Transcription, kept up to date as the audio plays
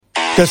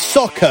The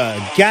Soccer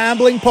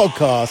Gambling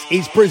Podcast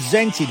is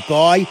presented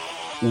by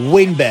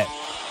WynnBET.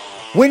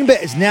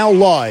 WynnBET is now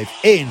live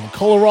in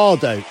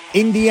Colorado,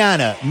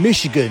 Indiana,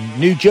 Michigan,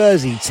 New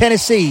Jersey,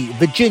 Tennessee,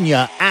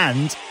 Virginia,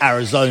 and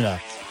Arizona.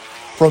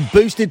 From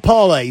boosted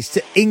parlays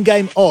to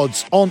in-game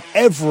odds on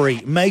every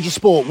major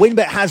sport,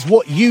 WynnBET has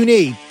what you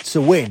need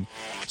to win.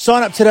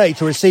 Sign up today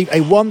to receive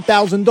a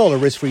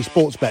 $1,000 risk-free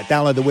sports bet.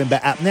 Download the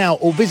WynnBET app now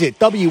or visit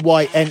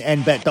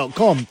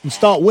wynnbet.com and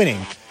start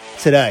winning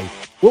today.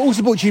 We're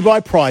also brought to you by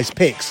Prize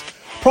Picks.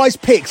 Prize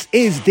Picks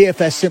is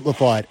DFS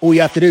simplified. All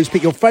you have to do is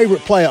pick your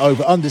favourite player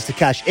over unders to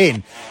cash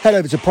in. Head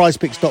over to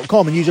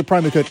prizepicks.com and use a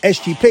promo code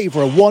SGP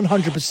for a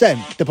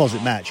 100%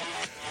 deposit match.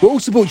 We're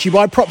also brought to you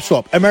by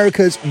PropSwap,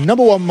 America's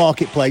 #1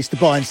 marketplace to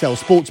buy and sell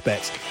sports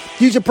bets.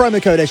 Use a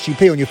promo code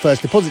SGP on your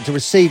first deposit to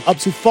receive up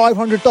to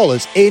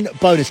 $500 in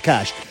bonus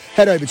cash.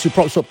 Head over to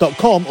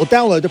PropSwap.com or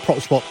download the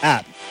PropSwap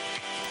app.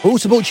 We're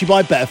also brought to you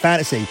by Better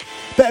Fantasy.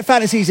 Better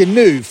Fantasy is a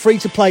new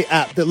free-to-play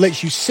app that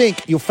lets you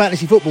sync your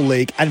fantasy football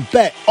league and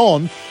bet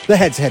on the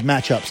head-to-head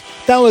matchups.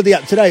 Download the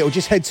app today or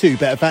just head to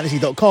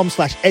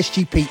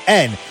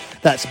betterfantasy.com/SGPN.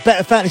 That's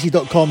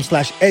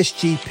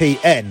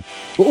betterfantasy.com/SGPN.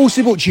 We're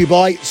also brought to you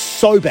by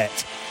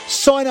SoBet.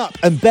 Sign up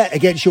and bet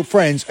against your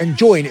friends and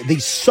join the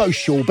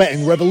social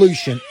betting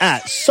revolution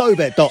at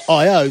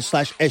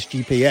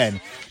SoBet.io/SGPN.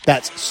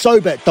 That's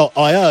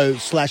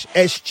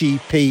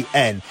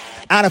SoBet.io/SGPN.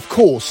 And of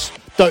course,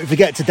 don't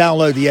forget to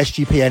download the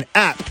SGPN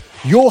app,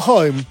 your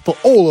home for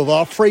all of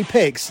our free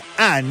picks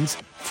and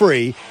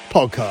free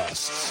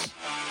podcasts.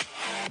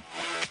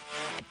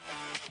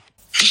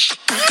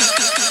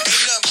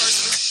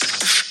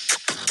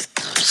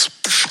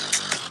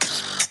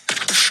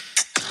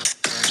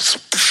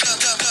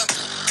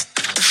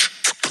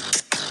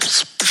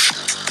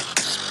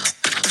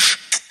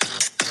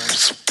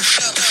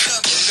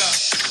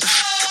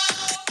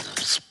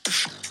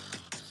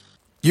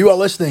 You are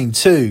listening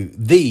to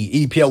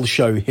the EPL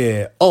show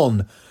here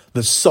on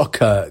the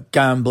Soccer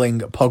Gambling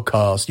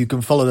Podcast. You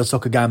can follow the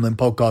Soccer Gambling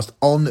Podcast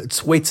on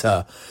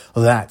Twitter.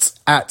 That's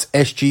at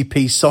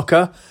SGP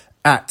Soccer,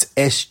 at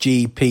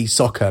SGP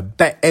Soccer.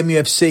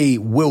 BetMUFC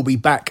will be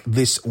back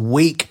this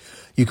week.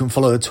 You can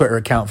follow the Twitter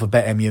account for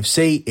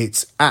BetMUFC.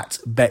 It's at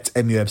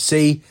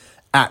BetMUFC.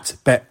 At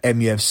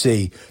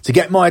BetMUFC. To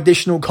get my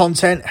additional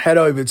content, head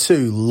over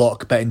to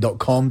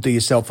lockbetting.com. Do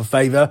yourself a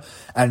favor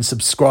and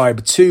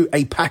subscribe to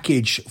a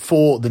package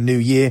for the new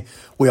year.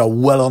 We are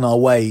well on our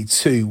way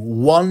to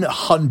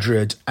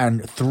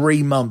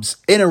 103 months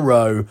in a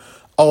row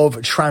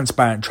of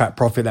transparent track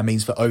profit. That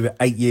means for over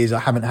 8 years, I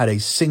haven't had a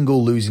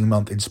single losing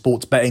month in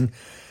sports betting.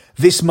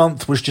 This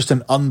month was just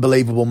an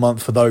unbelievable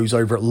month for those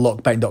over at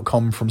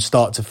lockbetting.com from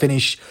start to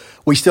finish.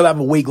 We still have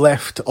a week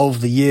left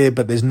of the year,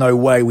 but there's no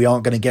way we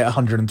aren't going to get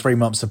 103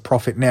 months of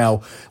profit now.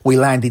 We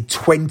landed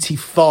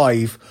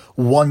 25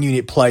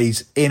 one-unit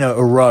plays in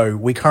a row.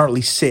 We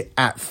currently sit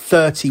at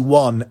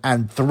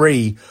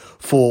 31-3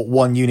 for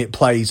one-unit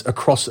plays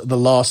across the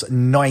last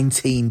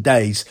 19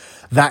 days.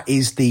 That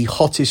is the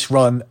hottest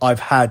run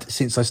I've had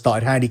since I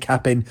started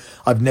handicapping.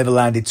 I've never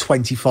landed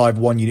 25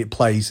 one-unit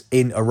plays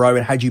in a row.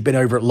 And had you been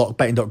over at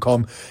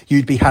lockbetting.com,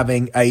 you'd be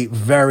having a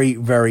very,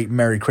 very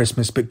Merry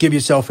Christmas. But give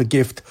yourself a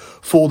gift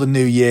for the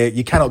new year.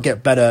 You cannot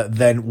get better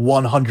than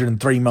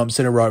 103 months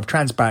in a row of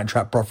transparent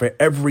track profit.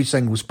 Every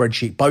single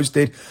spreadsheet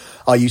posted.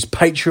 I use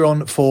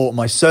Patreon for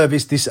my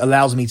service. This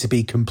allows me to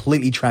be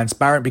completely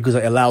transparent because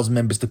it allows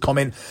members to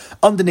comment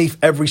underneath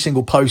every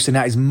single post, and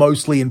that is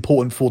mostly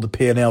important for the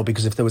P&L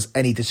because if there was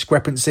any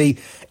discrepancy,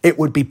 it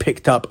would be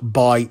picked up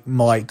by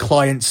my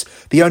clients.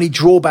 The only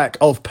drawback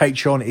of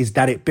Patreon is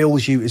that it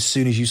bills you as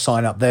soon as you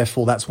sign up.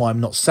 Therefore, that's why I'm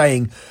not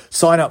saying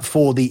sign up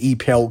for the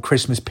EPL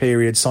Christmas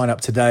period, sign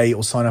up today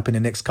or sign up in the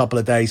next couple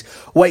of days.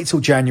 Wait till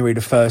January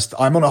the 1st.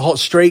 I'm on a hot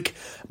streak,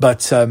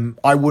 but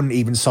I wouldn't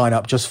even sign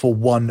up just for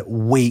 1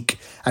 week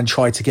and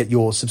try to get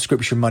your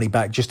subscription money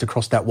back just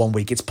across that 1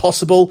 week. It's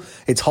possible.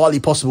 It's highly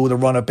possible the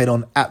run I've been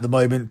on at the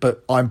moment,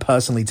 but I'm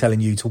personally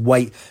telling you to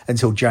wait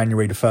until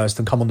January the 1st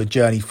and come on the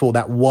journey for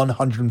that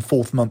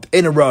 104th month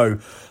in a row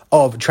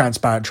of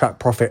transparent track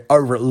profit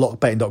over at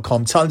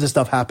lockbetting.com. Tons of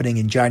stuff happening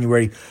in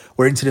January.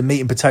 We're into the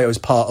meat and potatoes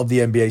part of the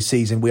NBA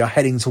season. We are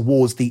heading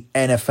towards the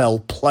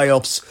NFL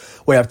playoffs.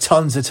 We have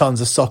tons of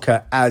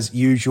soccer as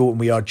usual, and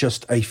we are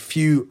just a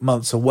few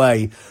months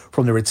away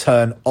from the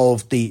return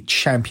of the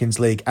Champions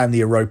League and the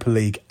Europa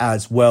League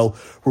as well.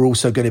 We're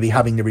also going to be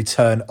having the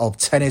return of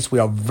tennis. We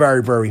are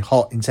very, very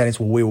hot in tennis.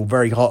 Well, we were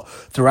very hot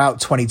throughout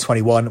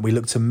 2021. We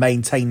look to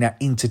maintain that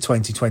into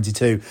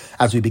 2022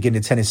 as we begin the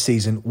tennis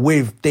season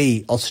with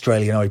the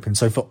Australian Open.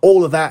 So for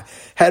all of that,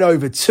 head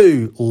over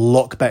to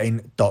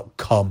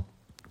lockbetting.com.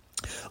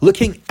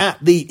 Looking at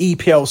the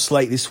EPL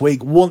slate this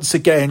week, once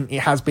again,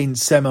 it has been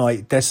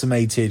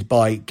semi-decimated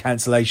by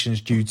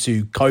cancellations due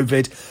to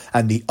COVID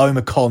and the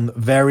Omicron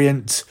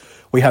variant.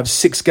 We have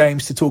 6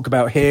 games to talk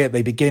about here.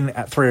 They begin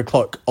at 3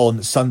 o'clock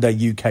on Sunday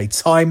UK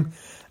time.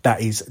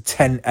 That is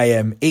 10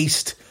 a.m.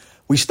 East.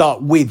 We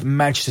start with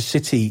Manchester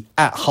City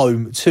at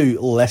home to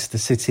Leicester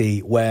City,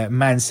 where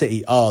Man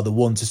City are the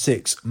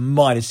 1-6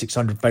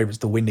 -600 favourites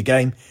to win the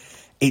game.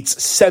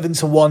 It's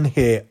 7-1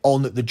 here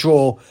on the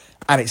draw,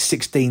 and it's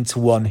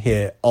 16-1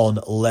 here on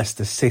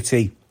Leicester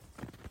City.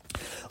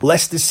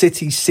 Leicester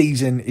City's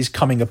season is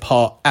coming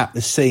apart at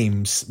the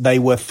seams. They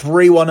were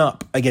 3-1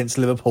 up against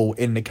Liverpool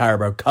in the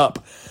Carabao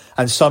Cup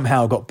and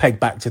somehow got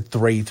pegged back to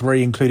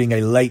 3-3, including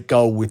a late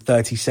goal with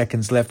 30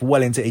 seconds left,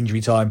 well into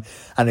injury time,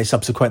 and they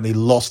subsequently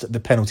lost the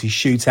penalty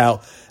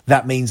shootout.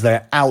 That means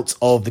they're out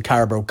of the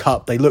Carabao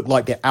Cup. They look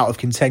like they're out of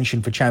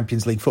contention for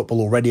Champions League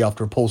football already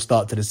after a poor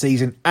start to the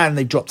season, and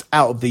they dropped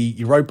out of the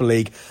Europa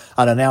League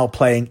and are now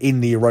playing in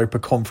the Europa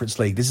Conference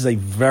League. This is a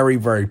very,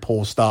 very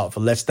poor start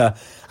for Leicester,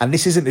 and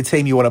this isn't the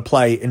team you want to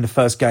play in the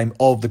first game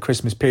of the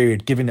Christmas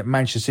period, given that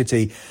Manchester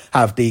City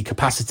have the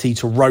capacity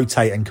to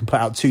rotate and can put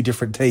out two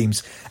different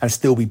teams and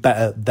still be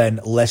better than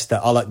Leicester.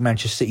 I like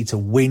Manchester City to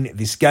win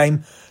this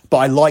game, but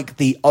I like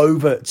the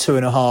over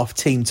 2.5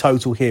 team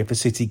total here for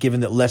City, given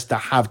that Leicester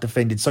have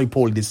defended so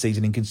poorly this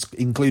season,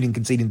 including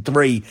conceding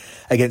 3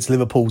 against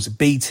Liverpool's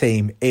B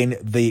team in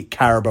the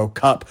Carabao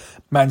Cup.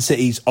 Man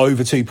City's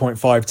over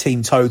 2.5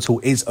 team total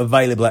is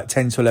available at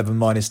 10-11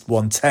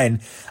 -110.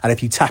 And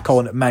if you tack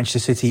on Manchester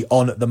City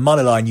on the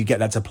money line, you get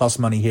that to plus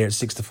money here at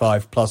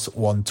 6-5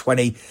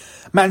 +120.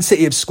 Man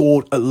City have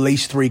scored at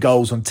least 3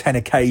 goals on 10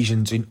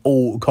 occasions in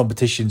all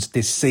competitions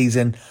this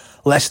season.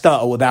 Leicester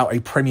are without a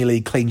Premier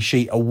League clean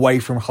sheet away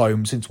from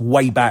home since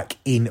way back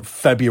in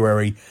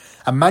February.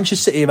 And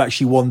Manchester City have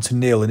actually won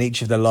 0 in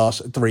each of their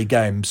last 3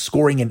 games,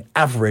 scoring an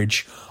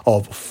average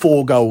of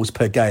 4 goals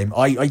per game.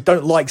 I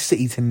don't like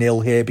City to 0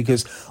 here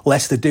because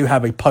Leicester do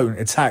have a potent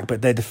attack,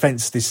 but their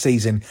defence this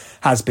season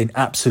has been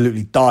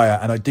absolutely dire.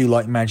 And I do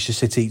like Manchester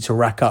City to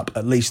rack up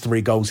at least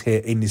 3 goals here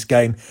in this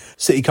game.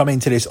 City come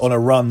into this on a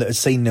run that has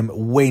seen them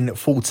win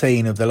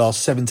 14 of their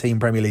last 17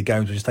 Premier League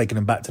games, which has taken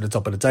them back to the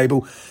top of the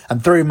table.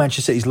 And 3 of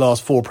Manchester City's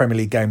last 4 Premier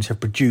League games have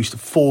produced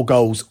 4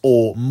 goals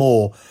or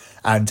more.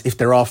 And if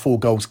there are 4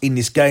 goals in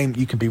this game,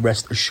 you can be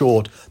rest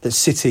assured that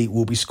City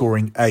will be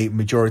scoring a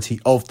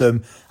majority of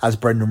them as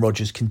Brendan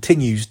Rodgers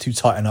continues to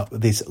tighten up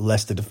this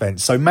Leicester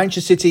defence. So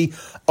Manchester City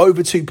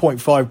over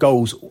 2.5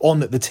 goals on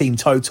the team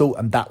total,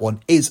 and that one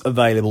is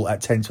available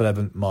at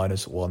 10-11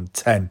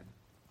 -110.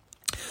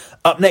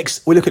 Up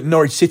next, we look at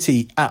Norwich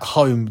City at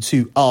home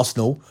to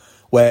Arsenal,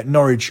 where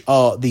Norwich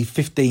are the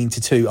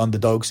 15-2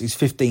 underdogs. It's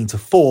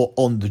 15-4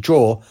 on the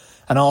draw.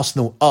 And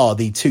Arsenal are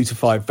the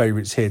 2-5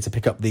 favourites here to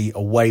pick up the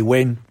away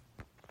win.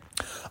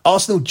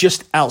 Arsenal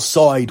just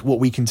outside what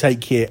we can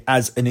take here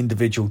as an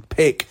individual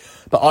pick,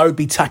 but I would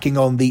be tacking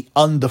on the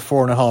under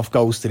 4.5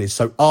 goals to this.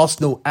 So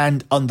Arsenal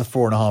and under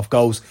 4.5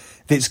 goals.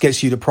 This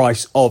gets you the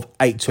price of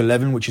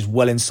 8-11, which is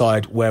well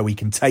inside where we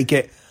can take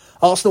it.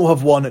 Arsenal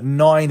have won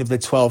 9 of their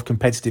 12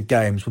 competitive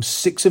games, with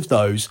 6 of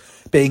those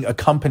being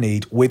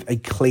accompanied with a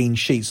clean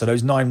sheet. So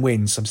those 9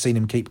 wins, I've seen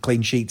them keep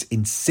clean sheets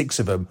in 6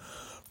 of them.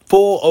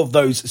 4 of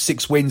those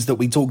 6 wins that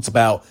we talked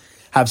about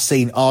have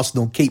seen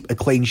Arsenal keep a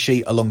clean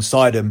sheet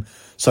alongside them.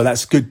 So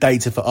that's good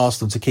data for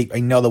Arsenal to keep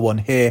another one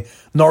here.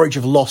 Norwich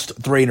have lost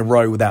 3 in a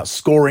row without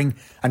scoring.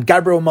 And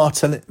Gabriel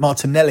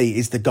Martinelli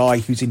is the guy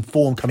who's in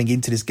form coming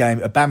into this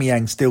game.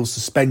 Aubameyang still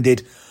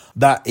suspended.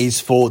 That is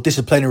for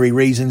disciplinary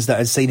reasons that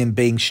has seen him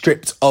being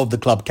stripped of the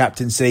club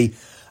captaincy.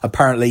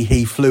 Apparently,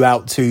 he flew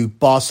out to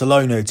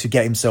Barcelona to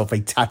get himself a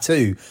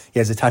tattoo. He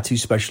has a tattoo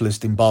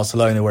specialist in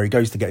Barcelona where he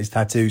goes to get his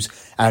tattoos,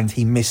 and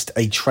he missed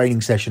a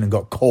training session and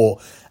got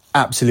caught.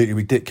 Absolutely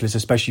ridiculous,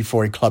 especially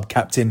for a club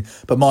captain.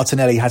 But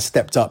Martinelli has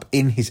stepped up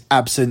in his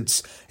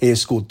absence. He has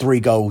scored 3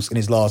 goals in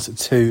his last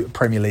 2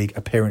 Premier League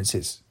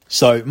appearances.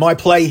 So my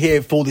play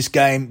here for this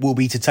game will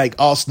be to take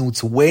Arsenal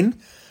to win.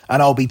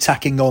 And I'll be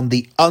tacking on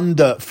the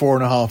under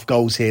 4.5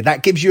 goals here.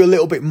 That gives you a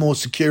little bit more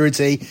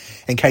security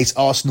in case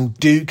Arsenal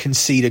do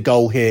concede a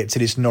goal here to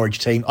this Norwich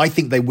team. I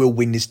think they will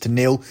win this to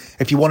 0.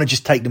 If you want to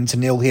just take them to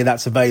 0 here,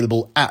 that's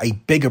available at a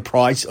bigger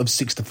price of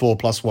 6-4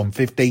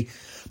 +150.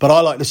 But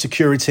I like the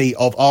security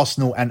of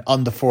Arsenal and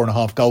under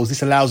 4.5 goals.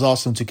 This allows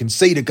Arsenal to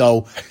concede a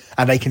goal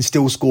and they can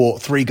still score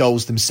 3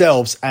 goals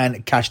themselves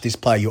and cash this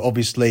play. You're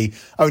obviously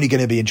only going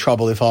to be in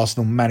trouble if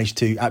Arsenal manage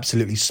to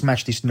absolutely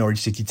smash this Norwich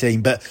City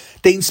team. But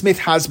Dean Smith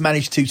has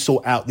managed to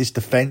sort out this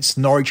defence.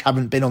 Norwich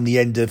haven't been on the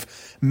end of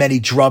many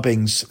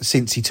drubbings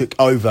since he took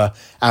over.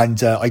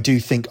 And I do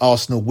think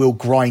Arsenal will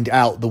grind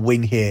out the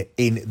win here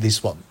in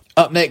this one.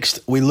 Up next,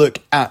 we look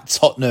at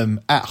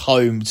Tottenham at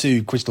home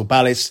to Crystal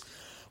Palace,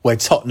 where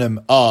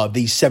Tottenham are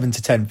the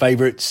 7-10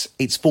 favourites.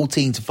 It's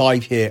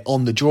 14-5 here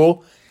on the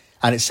draw,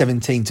 and it's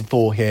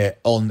 17-4 here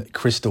on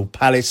Crystal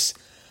Palace.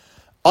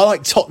 I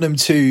like Tottenham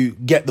to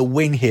get the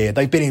win here.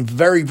 They've been in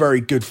very, very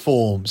good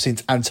form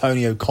since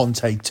Antonio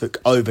Conte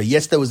took over.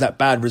 Yes, there was that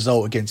bad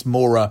result against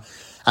Mora,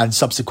 and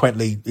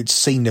subsequently it's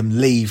seen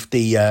them leave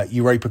the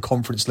Europa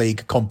Conference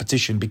League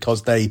competition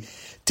because they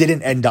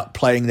didn't end up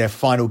playing their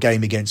final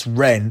game against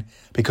Rennes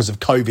because of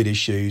COVID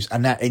issues,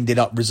 and that ended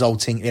up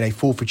resulting in a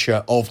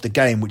forfeiture of the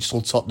game, which saw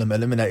Tottenham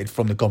eliminated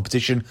from the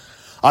competition.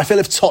 I feel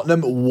if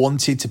Tottenham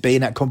wanted to be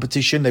in that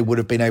competition, they would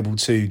have been able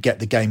to get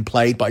the game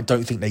played, but I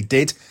don't think they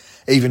did,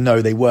 even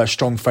though they were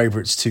strong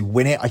favourites to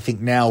win it. I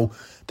think now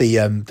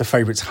the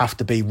favourites have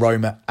to be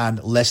Roma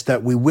and Leicester.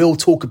 We will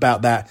talk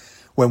about that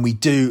when we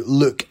do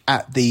look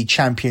at the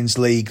Champions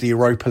League, the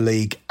Europa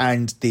League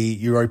and the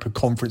Europa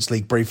Conference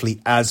League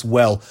briefly as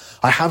well.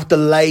 I have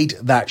delayed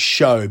that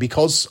show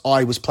because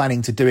I was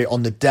planning to do it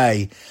on the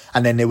day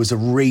and then there was a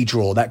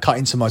redraw. That cut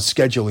into my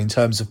schedule in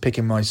terms of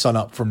picking my son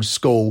up from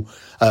school.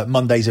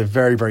 Monday's a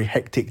very, very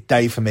hectic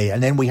day for me.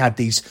 And then we had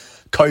these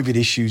COVID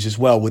issues as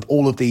well, with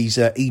all of these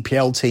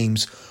EPL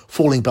teams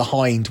falling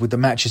behind with the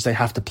matches they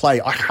have to play.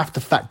 I have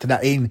to factor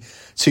that in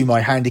to my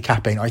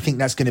handicapping. I think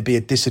that's going to be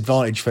a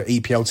disadvantage for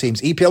EPL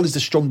teams. EPL is the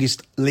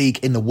strongest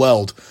league in the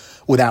world,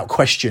 without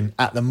question,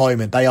 at the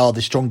moment. They are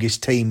the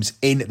strongest teams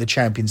in the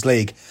Champions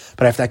League.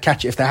 But if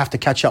they have to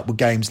catch up with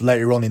games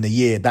later on in the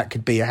year, that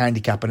could be a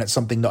handicap, and that's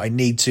something that I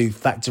need to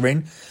factor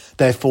in.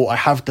 Therefore, I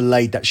have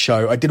delayed that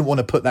show. I didn't want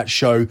to put that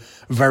show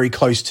very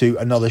close to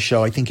another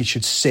show. I think it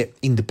should sit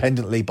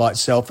independently by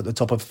itself at the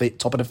top of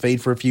the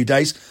feed for a few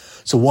days.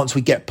 So once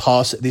we get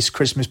past this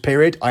Christmas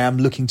period, I am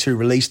looking to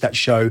release that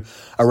show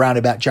around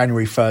about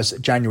January 1st,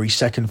 January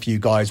 2nd for you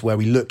guys, where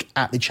we look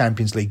at the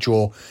Champions League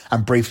draw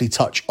and briefly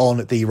touch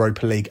on the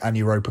Europa League and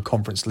Europa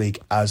Conference League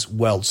as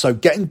well. So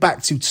getting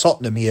back to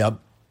Tottenham here,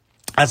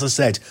 as I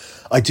said,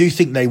 I do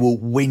think they will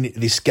win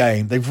this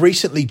game. They've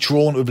recently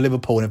drawn with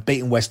Liverpool and have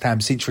beaten West Ham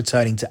since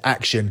returning to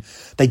action.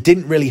 They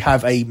didn't really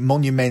have a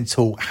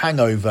monumental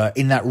hangover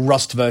in that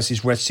rust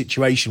versus rest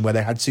situation where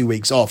they had 2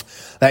 weeks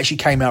off. They actually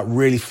came out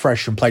really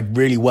fresh and played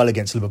really well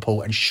against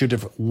Liverpool and should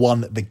have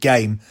won the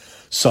game.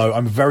 So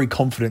I'm very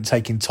confident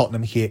taking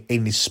Tottenham here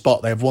in this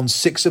spot. They have won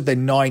 6 of their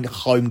 9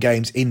 home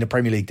games in the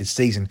Premier League this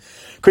season.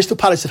 Crystal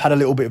Palace have had a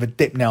little bit of a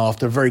dip now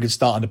after a very good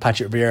start under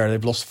Patrick Vieira.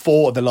 They've lost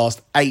 4 of the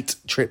last 8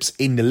 trips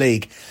in the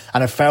league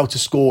and have failed to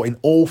score in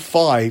all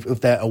 5 of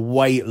their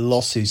away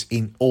losses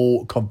in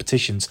all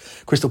competitions.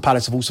 Crystal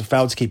Palace have also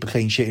failed to keep a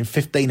clean sheet in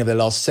 15 of their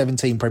last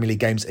 17 Premier League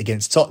games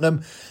against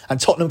Tottenham. And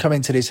Tottenham come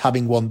into this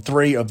having won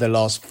 3 of their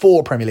last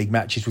 4 Premier League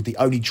matches, with the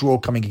only draw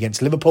coming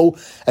against Liverpool,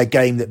 a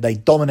game that they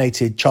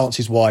dominated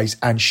chances-wise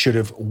and should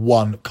have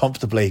won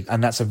comfortably.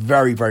 And that's a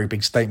very, very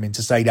big statement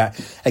to say that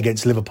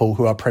against Liverpool,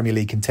 who are Premier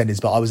League contenders.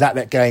 But I was at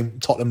that game.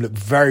 Tottenham looked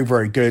very,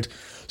 very good.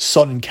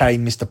 Son and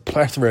Kane missed a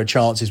plethora of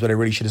chances where they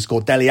really should have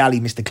scored. Dele Alli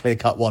missed a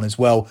clear-cut one as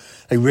well.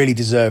 They really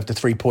deserved the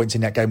 3 points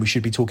in that game. We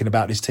should be talking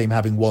about this team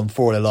having won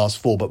 4 of their last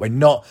 4, but we're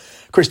not.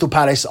 Crystal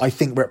Palace, I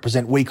think,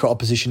 represent weaker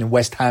opposition in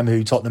West Ham,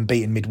 who Tottenham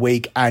beat in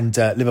midweek, and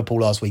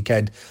Liverpool last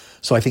weekend.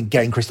 So I think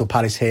getting Crystal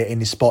Palace here in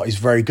this spot is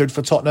very good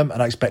for Tottenham,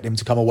 and I expect them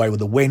to come away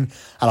with a win.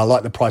 And I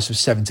like the price of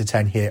 7 to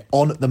 10 here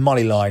on the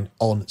money line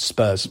on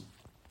Spurs.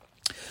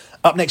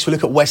 Up next, we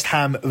look at West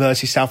Ham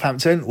versus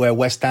Southampton, where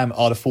West Ham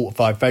are the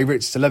 4-5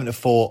 favourites. It's 11 to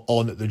 4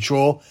 on the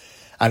draw,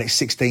 and it's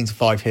 16 to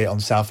 5 here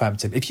on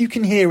Southampton. If you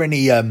can hear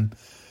any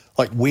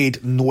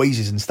weird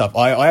noises and stuff,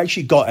 I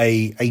actually got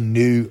a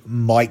new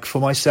mic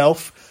for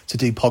myself to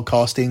do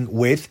podcasting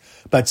with,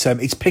 but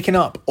it's picking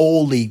up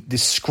all the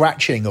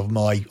scratching of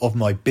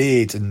my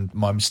beard and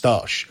my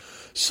moustache.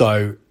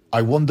 So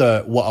I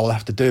wonder what I'll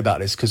have to do about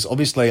this, because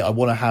obviously I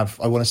want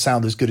to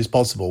sound as good as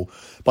possible,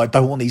 but I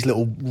don't want these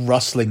little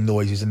rustling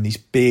noises and these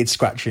beard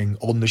scratching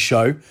on the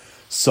show.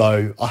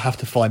 So I have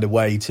to find a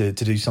way to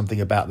do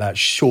something about that,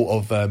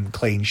 short of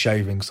clean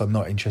shaving, because I'm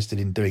not interested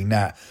in doing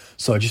that.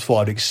 So I just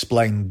thought I'd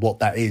explain what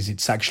that is.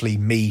 It's actually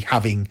me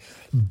having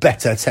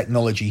better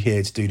technology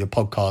here to do the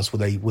podcast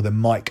with a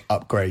mic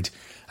upgrade.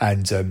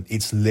 And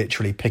it's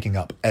literally picking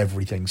up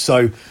everything.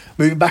 So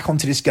moving back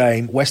onto this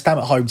game, West Ham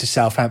at home to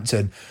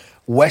Southampton.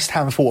 West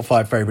Ham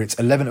 4-5 favourites,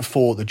 11 to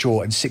 4 the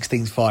draw and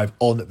 16 to 5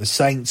 on the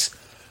Saints.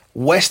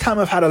 West Ham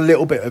have had a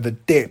little bit of a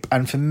dip,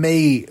 and for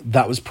me,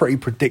 that was pretty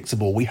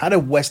predictable. We had a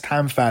West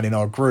Ham fan in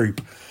our group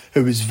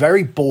who was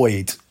very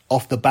buoyed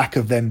off the back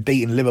of them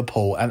beating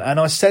Liverpool. And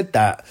I said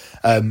that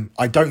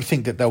I don't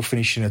think that they'll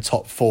finish in a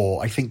top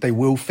 4. I think they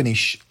will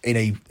finish in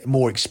a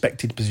more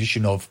expected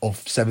position of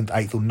 7th,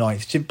 8th or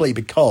 9th, simply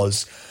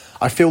because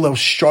I feel they'll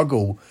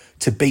struggle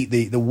to beat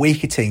the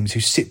weaker teams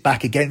who sit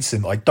back against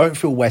them. I don't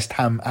feel West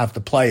Ham have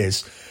the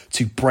players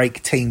to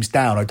break teams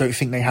down. I don't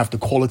think they have the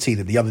quality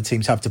that the other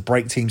teams have to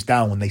break teams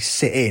down when they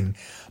sit in.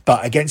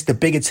 But against the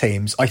bigger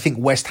teams, I think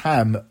West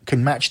Ham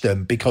can match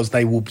them, because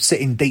they will sit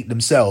in deep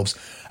themselves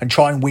and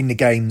try and win the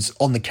games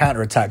on the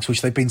counter-attacks,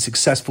 which they've been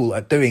successful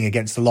at doing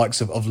against the likes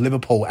of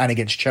Liverpool and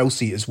against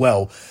Chelsea as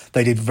well.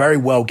 They did very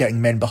well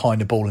getting men behind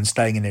the ball and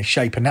staying in their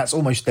shape, and that's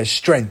almost their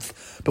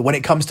strength. But when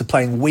it comes to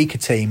playing weaker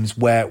teams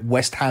where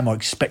West Ham are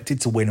expected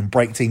to win and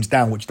break teams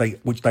down, which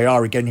they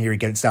are again here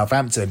against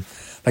Southampton,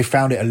 they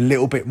found it a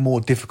little bit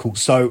more difficult.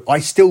 So I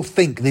still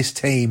think this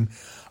team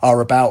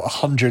are about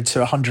 100 to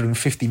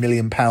 150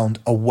 million pound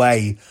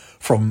away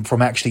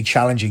from actually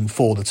challenging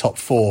for the top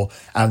four.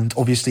 And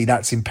obviously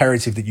that's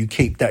imperative that you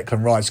keep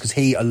Declan Rice, because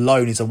he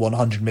alone is a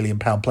 100 million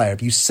pound player.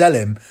 If you sell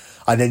him,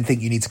 I then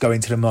think you need to go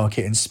into the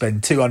market and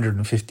spend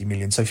 250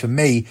 million. So for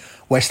me,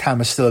 West Ham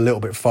are still a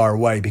little bit far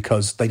away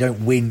because they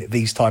don't win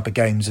these type of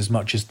games as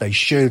much as they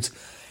should.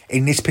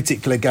 In this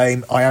particular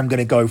game, I am going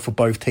to go for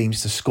both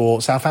teams to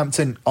score.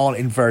 Southampton aren't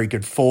in very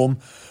good form,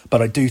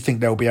 but I do think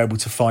they'll be able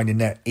to find a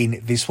net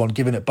in this one,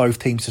 given that both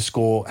teams to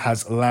score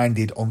has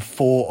landed on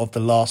 4 of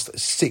the last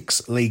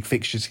 6 league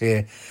fixtures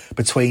here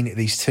between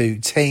these two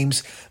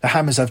teams. The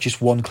Hammers have just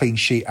 1 clean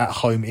sheet at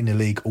home in the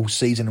league all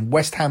season, and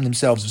West Ham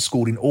themselves have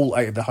scored in all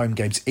 8 of the home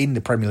games in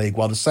the Premier League,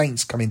 while the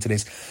Saints come into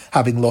this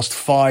having lost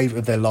 5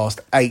 of their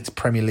last 8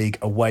 Premier League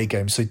away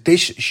games. So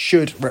this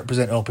should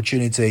represent an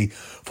opportunity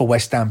for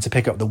West Ham to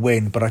pick up the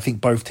win, but I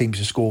think both teams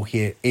to score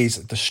here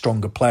is the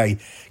stronger play,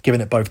 given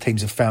that both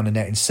teams have found a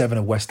net in 7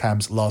 of West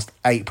Ham's last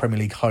 8 Premier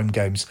League home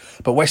games.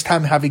 But West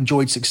Ham have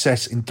enjoyed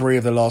success in 3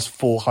 of the last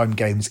 4 home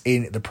games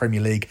in the Premier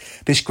League.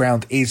 This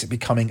ground is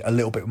becoming a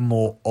little bit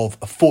more of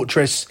a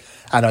fortress,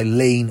 and I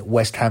lean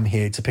West Ham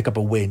here to pick up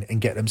a win and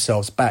get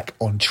themselves back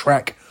on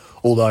track,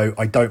 although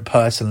I don't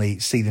personally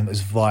see them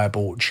as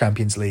viable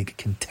Champions League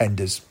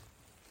contenders.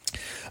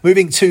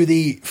 Moving to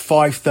the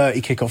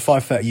 5:30 kickoff,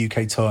 5:30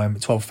 UK time,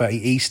 12:30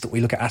 East, we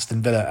look at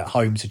Aston Villa at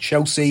home to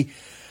Chelsea,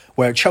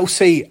 where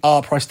Chelsea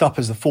are priced up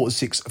as the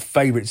 4-6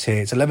 favourites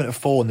here. It's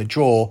 11-4 on the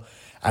draw,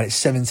 and it's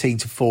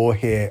 17-4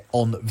 here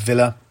on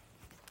Villa.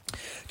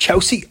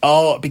 Chelsea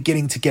are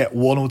beginning to get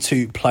 1 or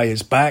 2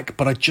 players back,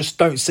 but I just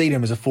don't see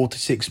them as a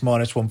 4-6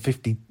 minus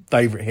 150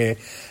 favourite here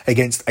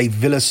against a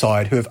Villa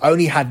side who have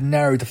only had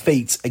narrow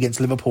defeats against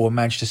Liverpool and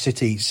Manchester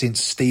City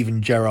since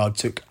Steven Gerrard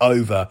took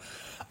over.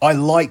 I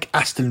like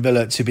Aston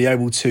Villa to be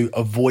able to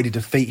avoid a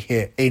defeat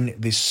here in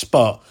this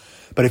spot.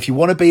 But if you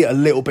want to be a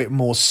little bit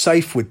more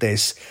safe with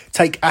this,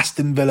 take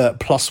Aston Villa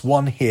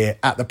 +1 here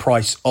at the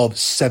price of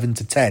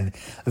 7-10.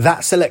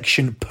 That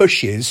selection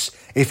pushes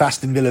if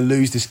Aston Villa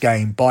lose this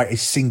game by a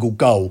single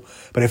goal.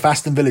 But if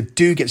Aston Villa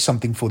do get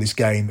something for this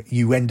game,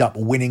 you end up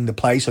winning the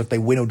play. So if they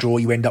win or draw,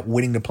 you end up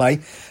winning the play.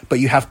 But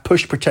you have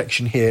push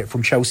protection here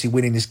from Chelsea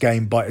winning this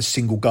game by a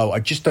single goal. I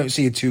just don't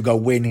see a 2-goal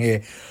win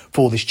here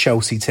for this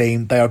Chelsea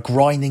team. They are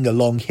grinding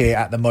along here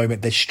at the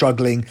moment. They're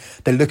struggling.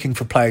 They're looking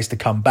for players to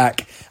come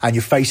back. And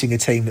you're facing a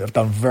team that have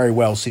done very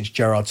well since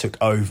Gerrard took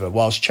over.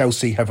 Whilst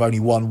Chelsea have only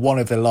won 1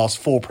 of their last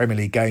 4 Premier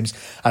League games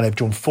and they've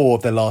drawn 4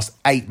 of their last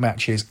 8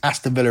 matches,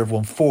 Aston Villa have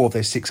won 4 of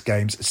their 6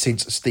 games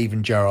since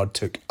Steven Gerrard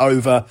took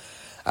over.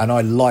 And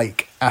I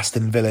like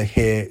Aston Villa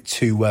here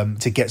to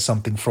get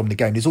something from the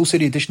game. There's also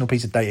the additional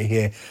piece of data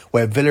here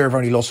where Villa have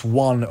only lost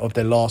 1 of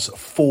their last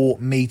 4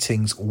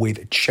 meetings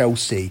with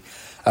Chelsea.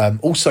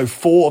 Also,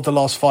 4 of the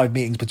last 5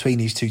 meetings between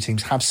these two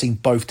teams have seen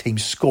both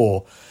teams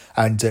score.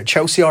 And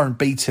Chelsea are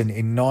unbeaten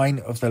in 9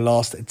 of their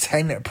last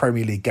 10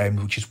 Premier League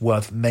games, which is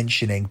worth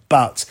mentioning.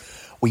 But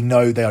we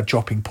know they are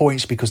dropping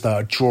points because they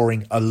are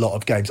drawing a lot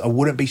of games. I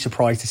wouldn't be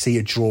surprised to see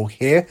a draw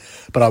here,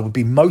 but I would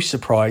be most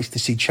surprised to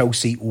see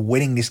Chelsea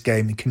winning this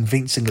game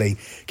convincingly,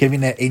 given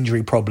their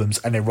injury problems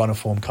and their run of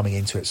form coming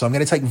into it. So I'm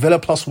going to take Villa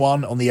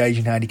 +1 on the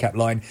Asian handicap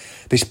line.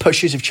 This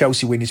pushes if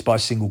Chelsea win this by a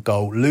single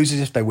goal, loses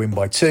if they win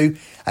by 2,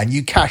 and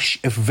you cash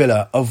if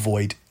Villa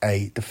avoid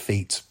a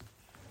defeat.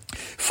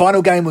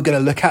 Final game we're going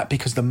to look at,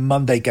 because the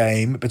Monday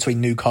game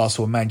between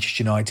Newcastle and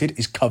Manchester United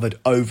is covered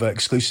over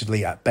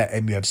exclusively at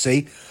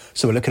BetMUFC.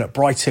 So we're looking at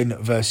Brighton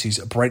versus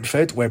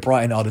Brentford, where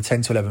Brighton are the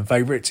 10-11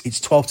 favourites. It's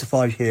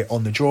 12-5 here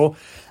on the draw,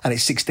 and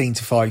it's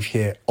 16-5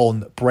 here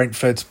on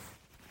Brentford.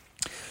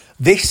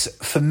 This,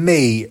 for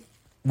me,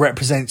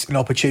 represents an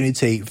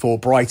opportunity for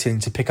Brighton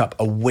to pick up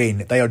a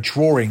win. They are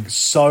drawing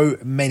so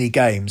many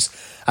games,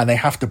 and they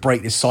have to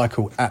break this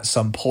cycle at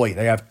some point.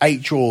 They have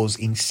 8 draws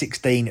in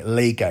 16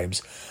 league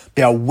games.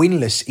 They are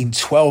winless in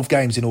 12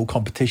 games in all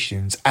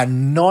competitions,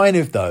 and 9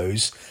 of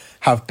those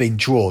have been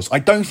draws. I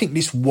don't think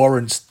this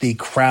warrants the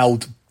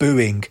crowd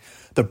booing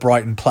the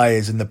Brighton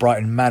players and the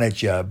Brighton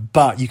manager,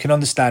 but you can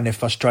understand their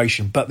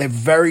frustration. But they're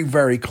very,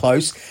 very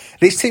close.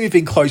 This team have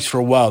been close for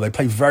a while. They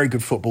play very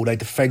good football. They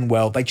defend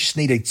well. They just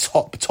need a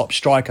top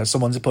striker,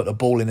 someone to put the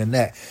ball in the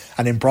net.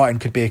 And then Brighton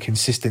could be a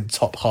consistent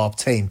top half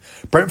team.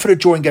 Brentford are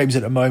drawing games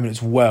at the moment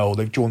as well.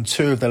 They've drawn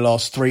 2 of their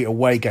last 3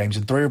 away games,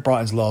 and 3 of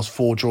Brighton's last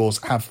 4 draws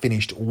have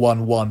finished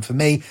 1-1. For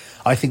me,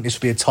 I think this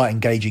will be a tight,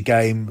 engaging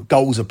game.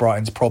 Goals are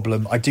Brighton's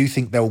problem. I do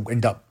think they'll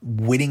end up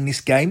winning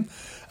this game,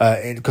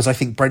 because I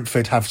think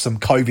Brentford have some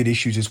COVID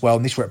issues as well,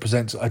 and this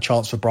represents a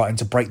chance for Brighton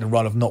to break the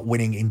run of not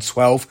winning in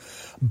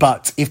 12.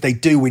 But if they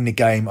do win the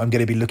game, I'm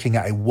going to be looking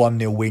at a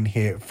 1-0 win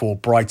here for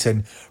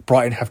Brighton.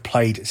 Brighton have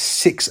played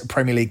 6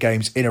 Premier League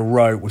games in a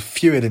row with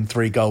fewer than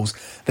 3 goals.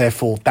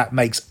 Therefore, that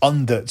makes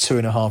under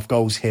 2.5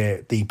 goals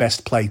here the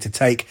best play to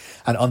take,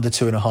 and under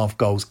 2.5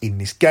 goals in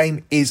this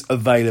game is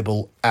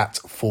available at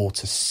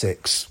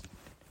 4-6.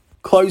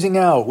 Closing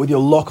out with your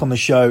lock on the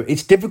show,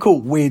 it's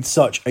difficult with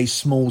such a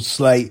small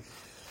slate,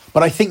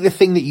 but I think the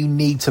thing that you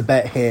need to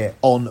bet here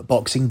on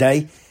Boxing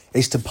Day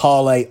is to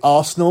parlay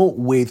Arsenal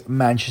with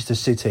Manchester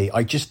City.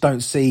 I just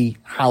don't see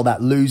how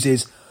that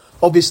loses.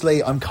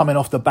 Obviously, I'm coming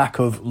off the back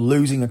of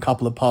losing a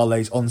couple of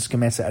parlays on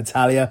Scommessa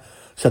Italia,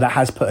 so that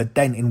has put a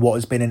dent in what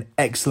has been an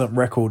excellent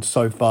record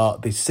so far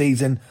this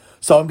season.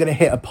 So I'm going to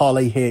hit a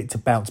parlay here to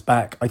bounce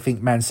back. I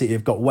think Man City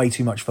have got way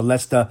too much for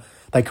Leicester.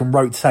 They can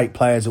rotate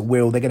players at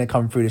will. They're going to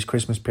come through this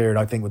Christmas period,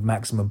 I think, with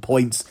maximum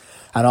points.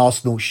 And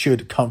Arsenal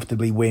should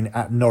comfortably win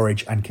at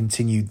Norwich and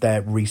continue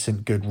their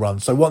recent good run.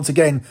 So once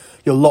again,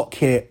 your lock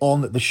here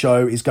on the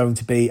show is going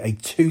to be a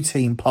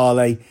 2-team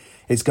parlay.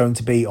 It's going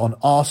to be on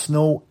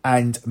Arsenal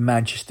and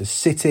Manchester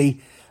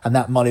City. And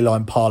that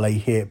moneyline parlay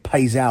here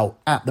pays out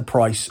at the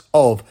price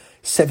of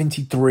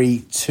 73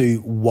 to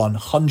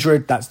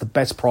 100. That's the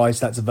best price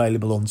that's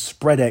available on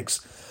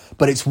SpreadX.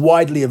 But it's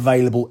widely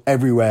available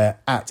everywhere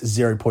at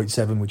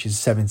 0.7, which is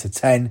 7 to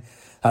 10.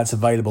 That's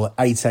available at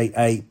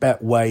 888,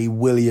 Betway,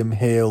 William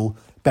Hill,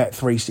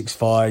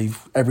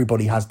 Bet365.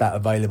 Everybody has that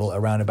available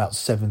around about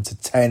 7 to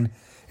 10.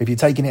 If you're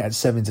taking it at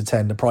 7 to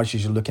 10, the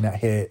prices you're looking at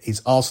here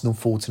is Arsenal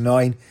 4 to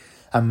 9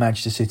 and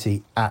Manchester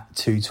City at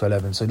 2 to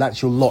 11. So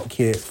that's your lock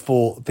here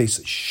for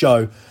this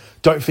show.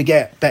 Don't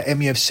forget that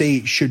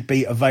MUFC should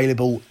be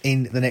available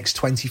in the next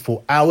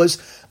 24 hours.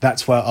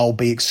 That's where I'll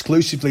be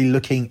exclusively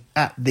looking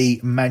at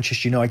the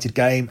Manchester United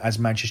game as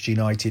Manchester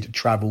United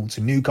travel to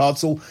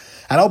Newcastle.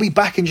 And I'll be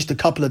back in just a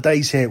couple of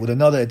days here with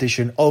another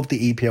edition of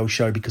the EPL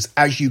show because,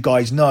 as you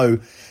guys know,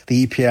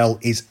 the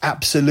EPL is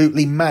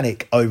absolutely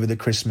manic over the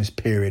Christmas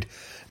period.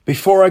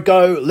 Before I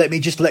go, let me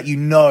just let you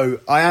know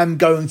I am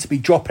going to be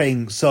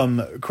dropping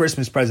some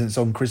Christmas presents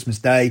on Christmas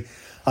Day.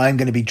 I am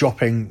going to be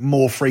dropping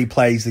more free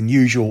plays than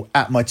usual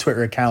at my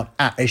Twitter account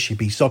at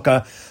SGP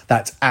Soccer.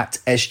 That's at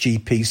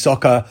SGP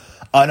Soccer.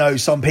 I know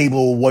some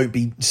people won't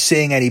be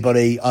seeing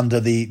anybody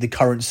under the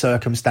current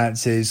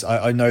circumstances.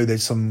 I know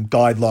there's some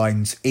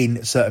guidelines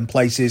in certain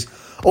places.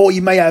 Or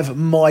you may have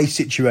my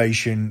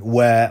situation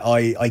where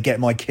I get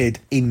my kid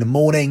in the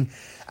morning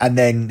and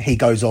then he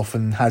goes off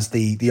and has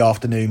the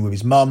afternoon with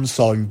his mum.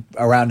 So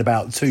around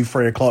about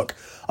 2-3 o'clock,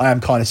 I am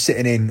kind of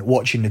sitting in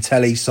watching the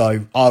telly.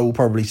 So I will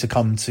probably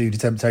succumb to the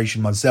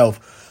temptation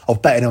myself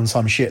of betting on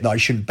some shit that I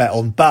shouldn't bet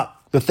on. But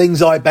the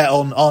things I bet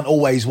on aren't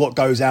always what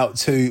goes out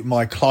to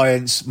my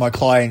clients. My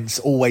clients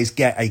always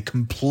get a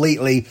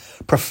completely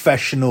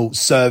professional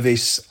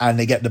service and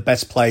they get the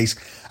best plays.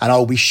 And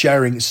I'll be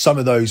sharing some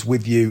of those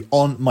with you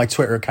on my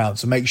Twitter account.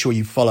 So make sure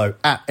you follow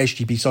at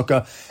SGP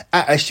Soccer,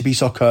 at SGP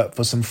Soccer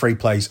for some free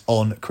plays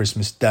on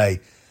Christmas Day.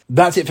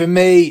 That's it for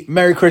me.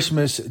 Merry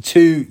Christmas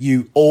to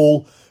you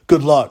all.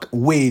 Good luck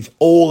with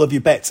all of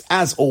your bets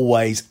as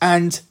always.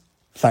 And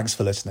thanks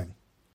for listening.